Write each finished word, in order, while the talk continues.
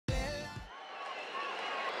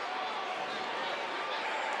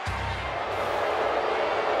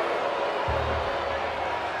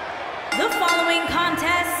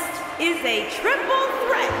is a triple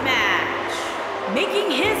threat match. Making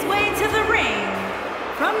his way to the ring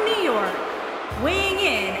from New York, weighing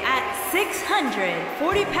in at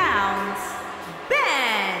 640 pounds,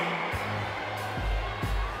 Ben.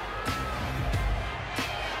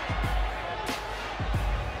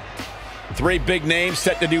 Three big names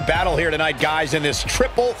set to do battle here tonight, guys, in this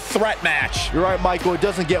triple threat match. You're right, Michael. It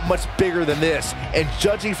doesn't get much bigger than this. And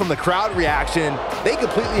judging from the crowd reaction, they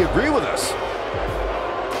completely agree with us.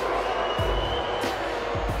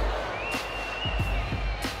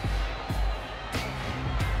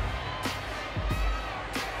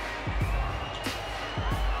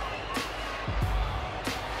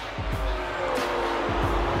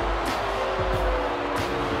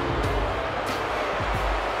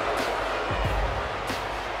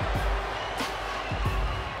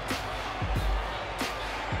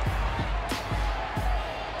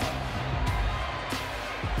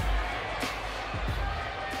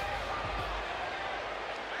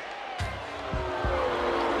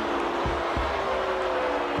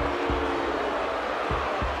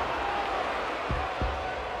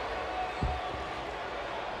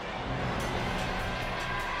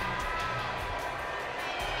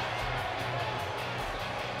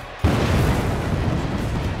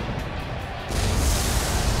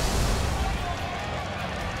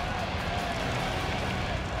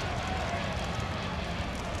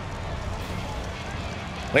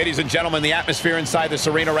 Ladies and gentlemen, the atmosphere inside this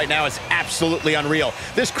arena right now is absolutely unreal.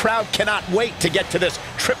 This crowd cannot wait to get to this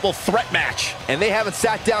triple threat match. And they haven't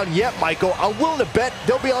sat down yet, Michael. I'm willing to bet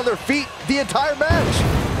they'll be on their feet the entire match.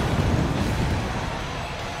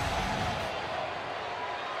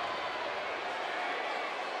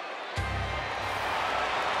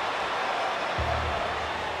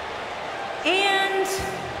 And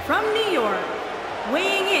from New York,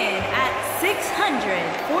 weighing in at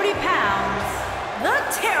 640 pounds, the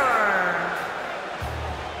Terror.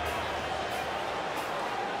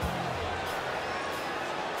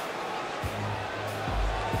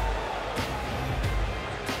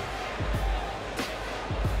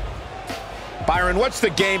 Byron, what's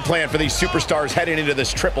the game plan for these superstars heading into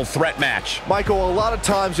this triple threat match? Michael, a lot of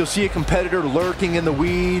times you'll see a competitor lurking in the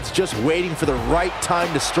weeds, just waiting for the right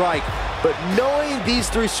time to strike. But knowing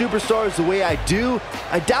these three superstars the way I do,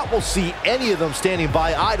 I doubt we'll see any of them standing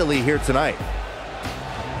by idly here tonight.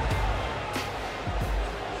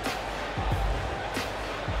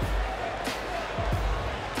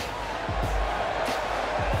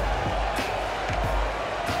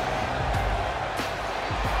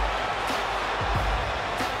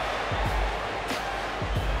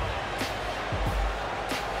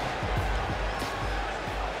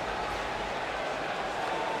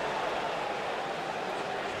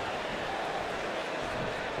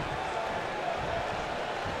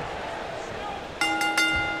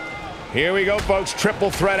 Here we go, folks.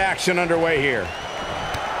 Triple threat action underway here.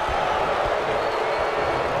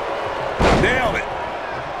 Nailed it.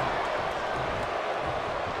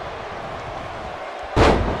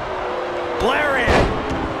 Lariat.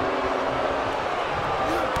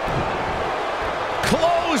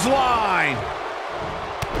 Clothesline.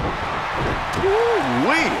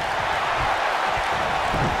 Woo-wee.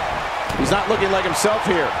 He's not looking like himself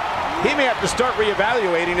here. He may have to start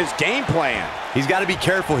reevaluating his game plan. He's got to be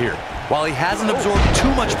careful here. While he hasn't absorbed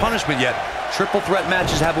too much punishment yet, triple threat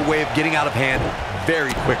matches have a way of getting out of hand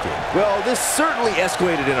very quickly. Well, this certainly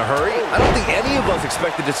escalated in a hurry. I don't think any of us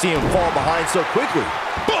expected to see him fall behind so quickly.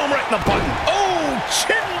 Boom, right in the button. Oh,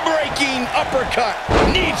 chin-breaking uppercut.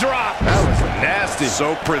 Knee drop. That was nasty.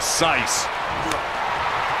 So precise.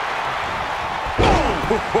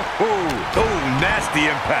 Oh,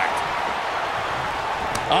 nasty impact.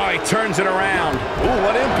 Oh, he turns it around. Ooh,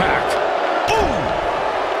 what impact. Ooh.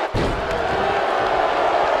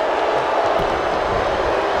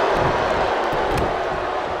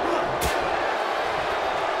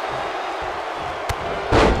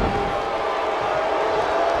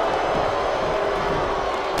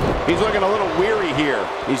 He's looking a little weary here.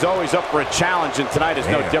 He's always up for a challenge, and tonight is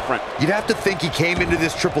no different. You'd have to think he came into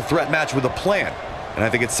this triple threat match with a plan. And I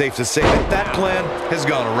think it's safe to say that that plan has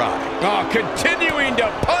gone awry. Oh, continuing to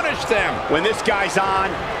punish them. When this guy's on,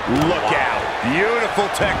 look out. Beautiful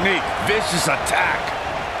technique. Vicious attack.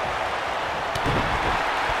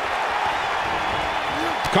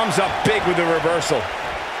 Comes up big with the reversal.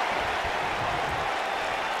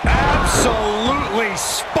 Absolutely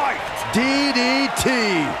spiked.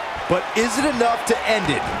 DDT. But is it enough to end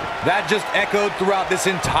it? That just echoed throughout this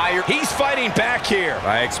entire... He's fighting back here.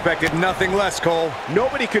 I expected nothing less, Cole.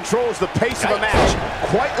 Nobody controls the pace of a match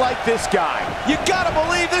quite like this guy. You gotta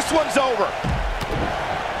believe this one's over.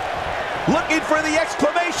 Looking for the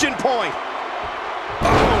exclamation point.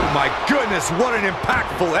 Oh my goodness, what an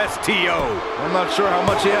impactful STO. I'm not sure how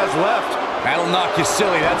much he has left. That'll knock you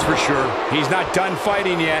silly, that's for sure. He's not done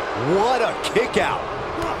fighting yet. What a kick out.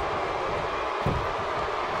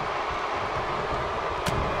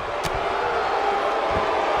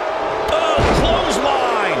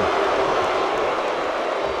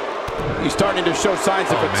 He's starting to show signs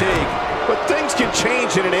of fatigue, but things can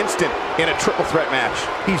change in an instant in a triple threat match.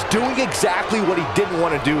 He's doing exactly what he didn't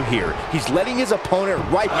want to do here. He's letting his opponent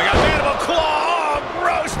right. I got mandible claw! Oh,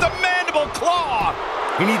 gross, the mandible claw!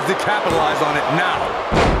 He needs to capitalize on it now.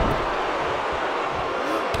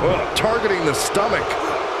 Targeting the stomach.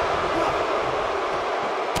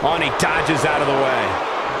 Oh, and he dodges out of the way.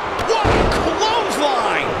 What a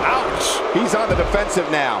clothesline! Ouch! He's on the defensive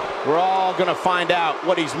now. We're all gonna find out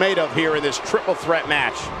what he's made of here in this triple threat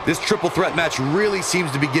match. This triple threat match really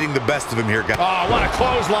seems to be getting the best of him here, guys. Oh, what a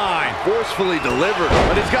clothesline! Forcefully delivered,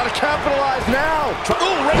 but he's got to capitalize now.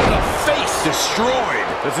 Ooh, right in the face! Destroyed.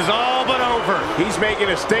 This is all but over. He's making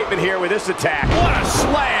a statement here with this attack. What a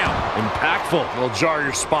slam! Impactful. It'll jar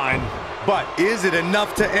your spine. But is it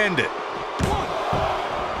enough to end it?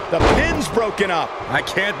 The pin's broken up. I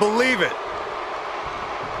can't believe it.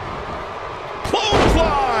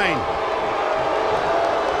 Clothesline!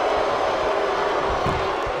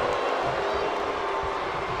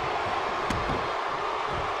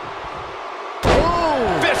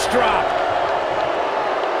 Oh! Fist drop!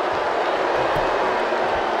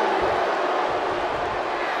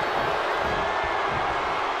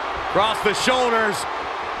 Cross the shoulders.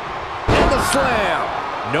 And the slam.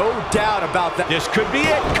 No doubt about that. This could be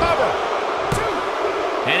it. Cover!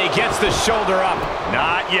 And he gets the shoulder up.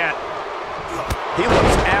 Not yet. He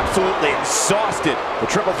looks absolutely exhausted. The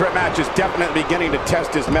triple threat match is definitely beginning to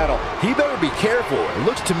test his mettle. He better be careful. It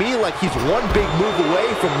looks to me like he's one big move away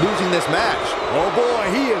from losing this match. Oh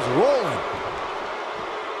boy, he is rolling.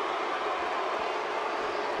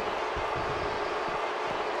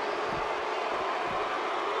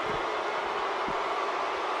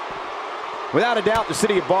 Without a doubt, the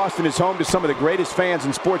city of Boston is home to some of the greatest fans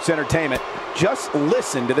in sports entertainment. Just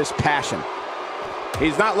listen to this passion.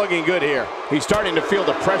 He's not looking good here. He's starting to feel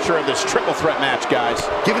the pressure of this triple threat match, guys.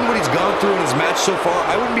 Given what he's gone through in his match so far,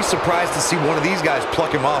 I wouldn't be surprised to see one of these guys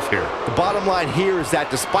pluck him off here. The bottom line here is that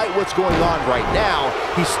despite what's going on right now,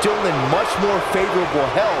 he's still in much more favorable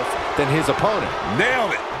health than his opponent.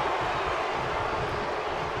 Nailed it.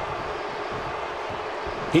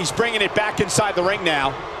 He's bringing it back inside the ring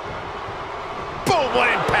now. Boom, what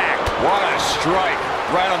impact! What a strike.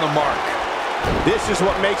 Right on the mark. This is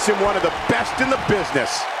what makes him one of the best in the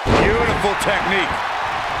business. Beautiful technique.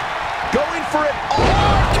 Going for it.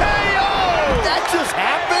 RKO! That just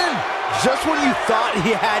happened? Just when you thought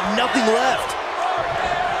he had nothing left.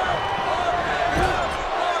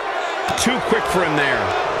 Too quick for him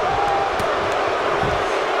there.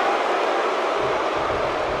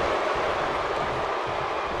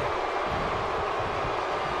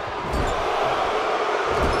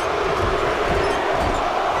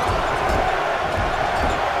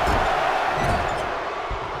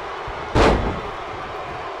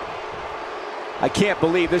 I can't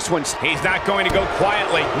believe this one's... He's not going to go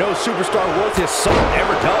quietly. No superstar worth his salt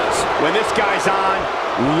ever does. When this guy's on,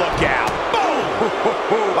 look out. Boom!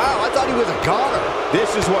 Wow, I thought he was a goner.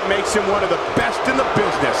 This is what makes him one of the best in the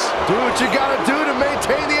business. Do what you gotta do to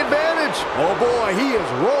maintain the advantage. Oh boy, he is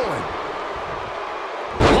rolling.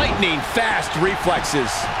 Lightning fast reflexes.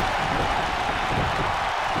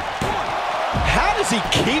 How does he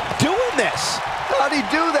keep doing this? How'd he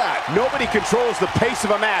do that? Nobody controls the pace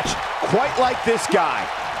of a match quite like this guy.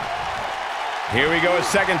 Here we go a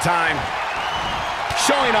second time.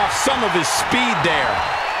 Showing off some of his speed there.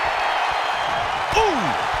 Ooh!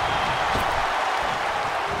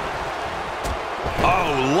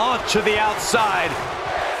 Oh, launch to the outside.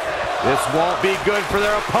 This won't be good for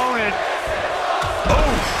their opponent.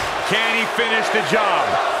 Oof! Can he finish the job?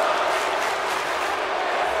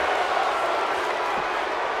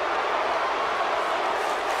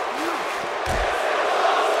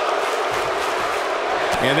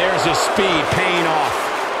 And there's his speed paying off.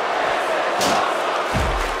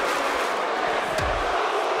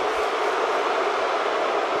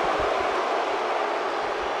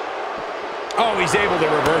 Oh, he's able to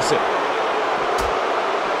reverse it.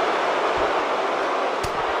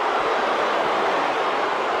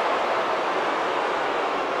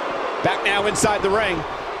 Back now inside the ring.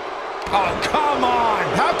 Oh, come on!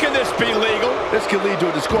 How can this be legal? This could lead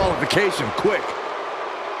to a disqualification quick.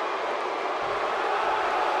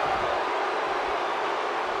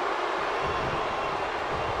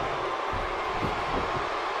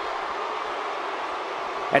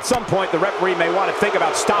 At some point, the referee may want to think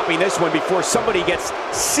about stopping this one before somebody gets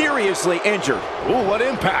seriously injured. Ooh, what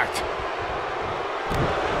impact.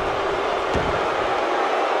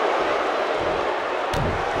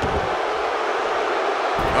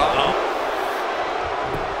 Uh-oh.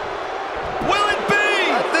 Will it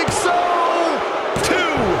be? I think so.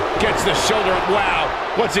 2. Gets the shoulder up. Wow.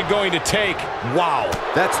 What's it going to take? Wow.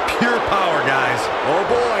 That's pure power, guys. Oh,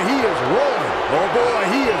 boy, he is rolling. Oh, boy,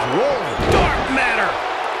 he is rolling. Dark matter.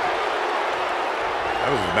 That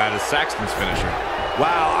was as bad as Saxton's finisher.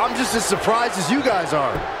 Wow, I'm just as surprised as you guys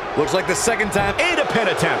are. Looks like the second time. And a pin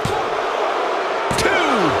attempt. 2.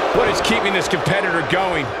 What is keeping this competitor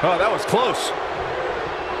going? Oh, that was close.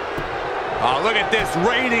 Oh, look at this,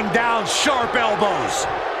 raining down sharp elbows.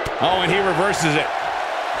 Oh, and he reverses it.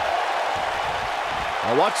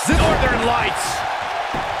 Now watch this. Northern Lights.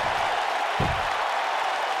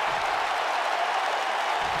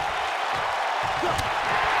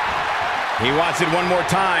 He wants it one more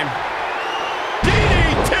time.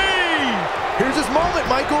 DDT! Here's his moment,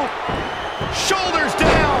 Michael. Shoulders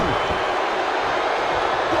down.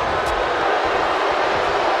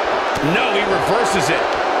 No, he reverses it.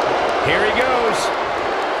 Here he goes.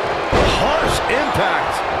 Harsh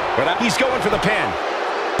impact. But he's going for the pin.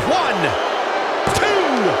 1, 2.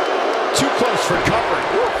 Too close for cover.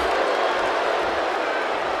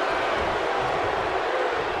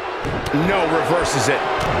 No, reverses it.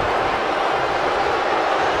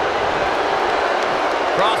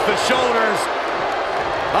 Across the shoulders.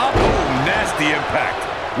 Up. Ooh, nasty impact.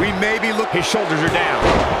 We may be looking. His shoulders are down.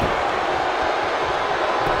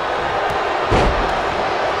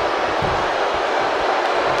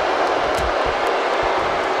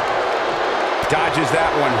 Dodges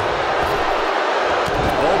that one.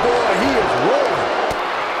 Oh, boy, he is rolling.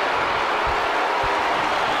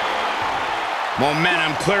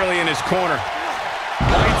 Momentum clearly in his corner.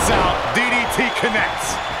 Lights out. DDT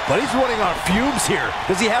connects. But he's running on fumes here.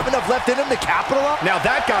 Does he have enough left in him to capitalize? Now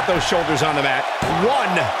that got those shoulders on the mat. 1,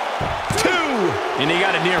 2. And he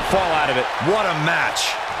got a near fall out of it. What a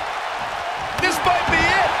match. This might be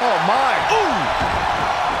it. Oh, my. Ooh.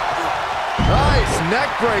 Nice neck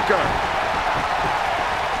breaker.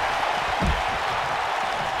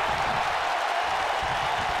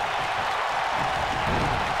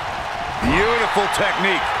 Beautiful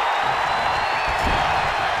technique.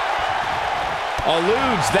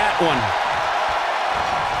 Eludes that one.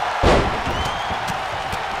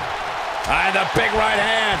 And the big right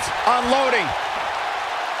hands. Unloading.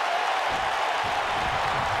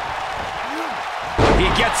 He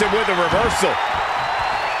gets it with a reversal.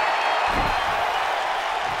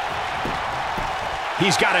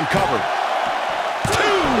 He's got him covered.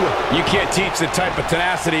 2. You can't teach the type of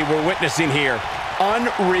tenacity we're witnessing here.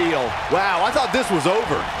 Unreal. Wow, I thought this was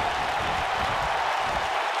over.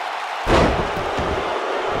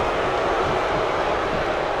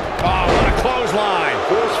 Oh, what a clothesline.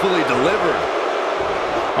 Forcefully delivered.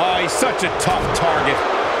 Oh, he's such a tough target.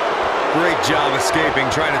 Great job escaping,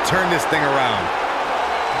 trying to turn this thing around.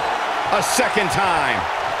 A second time.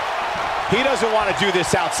 He doesn't want to do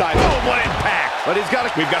this outside. Oh, what impact. But we've got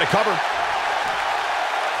to cover.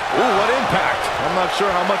 Ooh, what impact. I'm not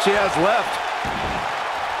sure how much he has left.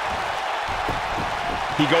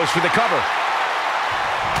 He goes for the cover.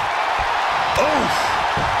 Oof.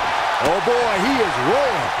 Oh, boy, he is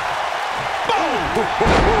rolling. Boom!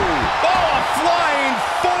 Oh, a flying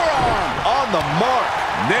forearm. On the mark.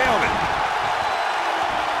 Nailed it.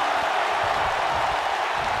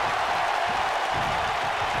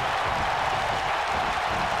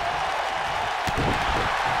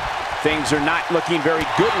 Things are not looking very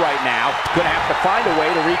good right now. Gonna have to find a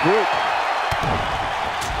way to regroup.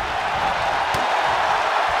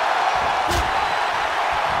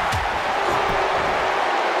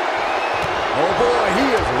 Oh, boy, he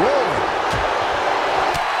is rolling.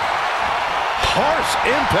 Harsh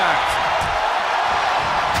impact.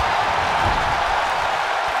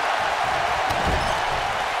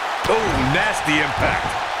 Oh, nasty impact.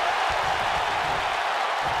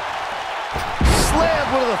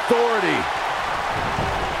 Slammed with authority.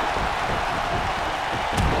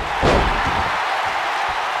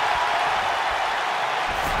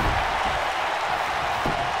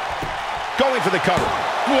 Going for the cover.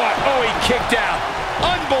 What? Oh, he kicked out.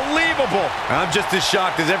 Unbelievable. I'm just as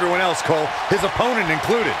shocked as everyone else, Cole, his opponent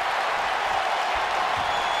included.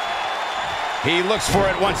 He looks for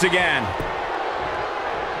it once again.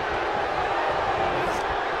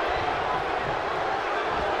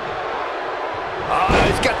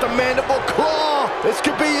 He's got the mandible claw. This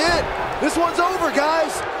could be it. This one's over,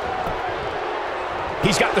 guys.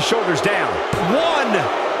 He's got the shoulders down. 1,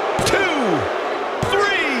 2,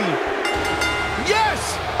 3.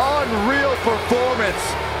 unreal performance.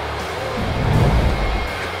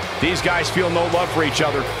 These guys feel no love for each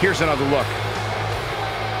other. Here's another look.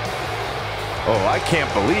 Oh, I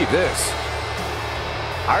can't believe this.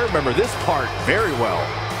 I remember this part very well.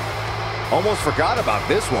 Almost forgot about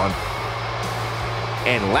this one.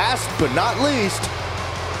 And last but not least,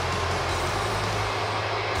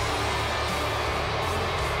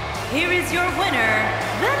 here is your winner,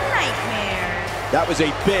 the Nightmare. That was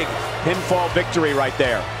a big pinfall victory right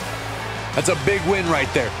there. That's a big win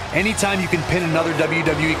right there. Anytime you can pin another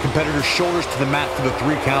WWE competitor's shoulders to the mat for the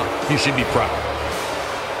 3 count, you should be proud.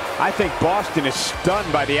 I think Boston is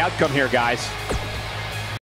stunned by the outcome here, guys.